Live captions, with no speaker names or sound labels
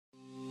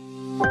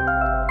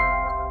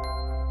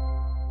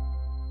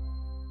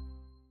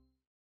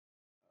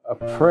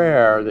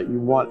prayer that you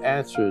want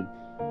answered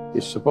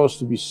is supposed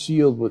to be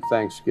sealed with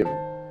thanksgiving.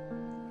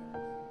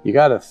 You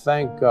got to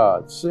thank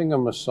God. Sing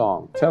him a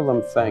song. Tell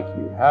him thank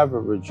you. Have a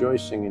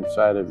rejoicing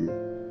inside of you.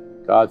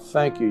 God,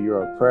 thank you.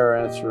 You're a prayer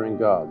answering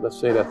God. Let's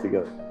say that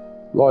together.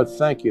 Lord,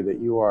 thank you that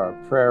you are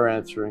a prayer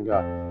answering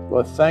God.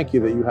 Lord, thank you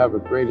that you have a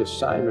great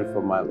assignment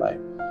for my life.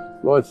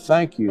 Lord,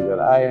 thank you that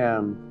I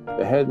am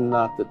the head and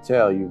not the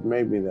tail. You've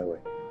made me that way.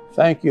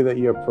 Thank you that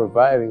you're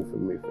providing for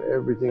me for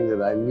everything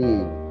that I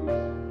need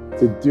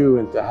to do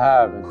and to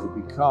have and to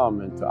become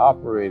and to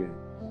operate in.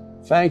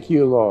 Thank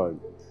you, Lord,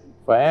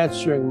 for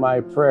answering my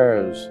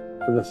prayers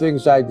for the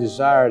things I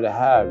desire to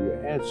have.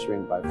 You're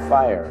answering by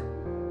fire.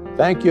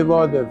 Thank you,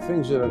 Lord, that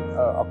things that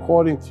are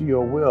according to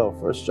your will.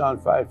 1 John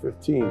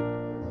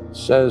 5:15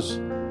 says,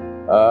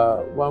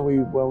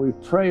 when we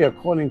pray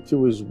according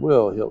to his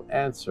will, he'll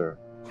answer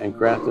and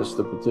grant us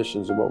the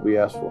petitions of what we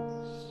ask for.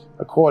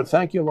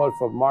 Thank you, Lord,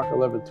 for Mark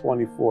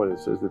 11:24 that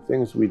says the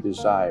things we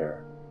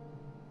desire.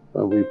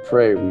 When we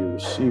pray, we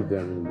receive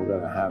them and we're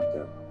going to have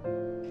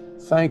them.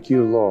 Thank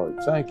you, Lord.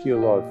 Thank you,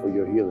 Lord, for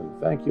your healing.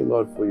 Thank you,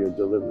 Lord, for your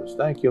deliverance.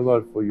 Thank you,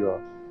 Lord, for your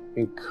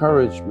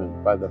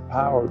encouragement by the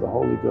power of the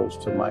Holy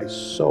Ghost to my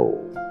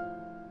soul,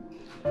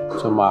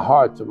 to my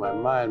heart, to my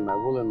mind, my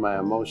will, and my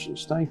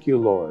emotions. Thank you,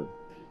 Lord,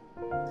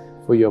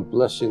 for your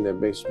blessing that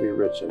makes me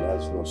rich and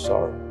has no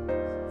sorrow.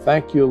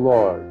 Thank you,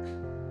 Lord,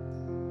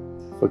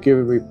 for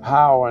giving me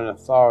power and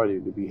authority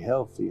to be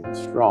healthy and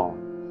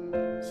strong.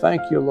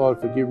 Thank you, Lord,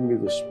 for giving me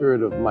the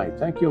spirit of might.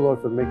 Thank you,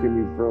 Lord, for making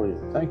me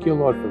brilliant. Thank you,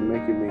 Lord, for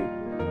making me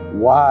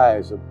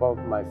wise above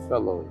my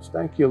fellows.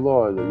 Thank you,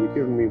 Lord, that you've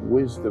given me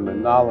wisdom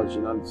and knowledge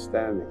and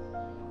understanding.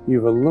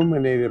 You've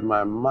illuminated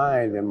my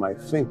mind and my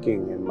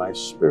thinking and my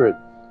spirit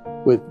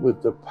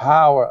with the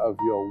power of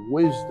your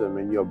wisdom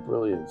and your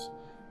brilliance.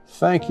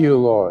 Thank you,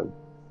 Lord,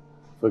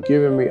 for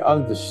giving me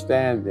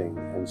understanding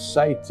and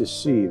sight to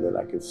see that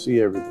I can see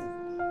everything.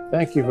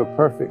 Thank you for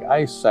perfect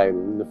eyesight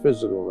in the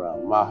physical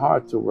realm, my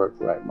heart to work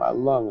right, my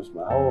lungs,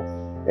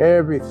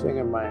 everything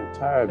in my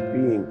entire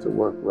being to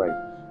work right.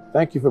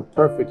 Thank you for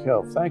perfect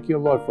health. Thank you,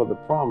 Lord, for the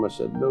promise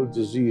that no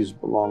disease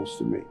belongs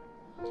to me.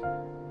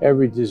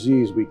 Every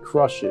disease, we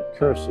crush it,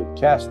 curse it,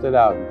 cast it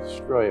out, and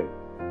destroy it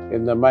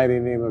in the mighty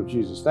name of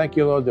Jesus. Thank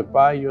you, Lord, that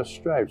by your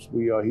stripes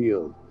we are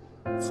healed.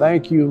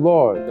 Thank you,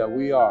 Lord, that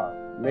we are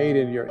made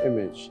in your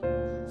image.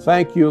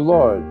 Thank you,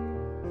 Lord,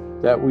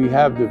 that we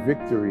have the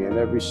victory in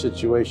every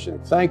situation.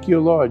 Thank you,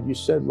 Lord. You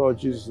said, Lord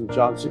Jesus, in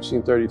John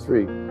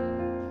 16:33,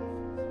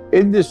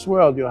 in this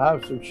world you'll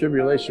have some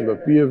tribulation,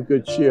 but be of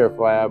good cheer,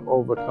 for I have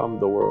overcome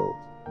the world.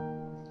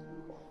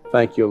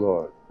 Thank you,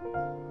 Lord,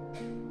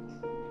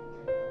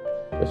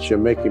 that you're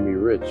making me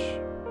rich.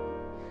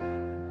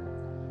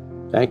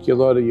 Thank you,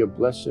 Lord, that you're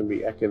blessing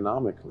me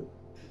economically.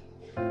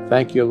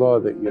 Thank you,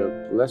 Lord, that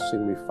you're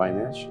blessing me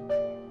financially.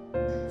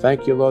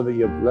 Thank you, Lord, that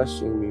you're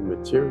blessing me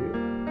materially.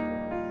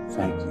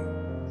 Thank you,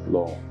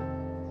 Lord.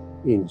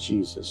 In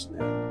Jesus'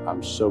 name,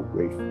 I'm so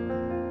grateful.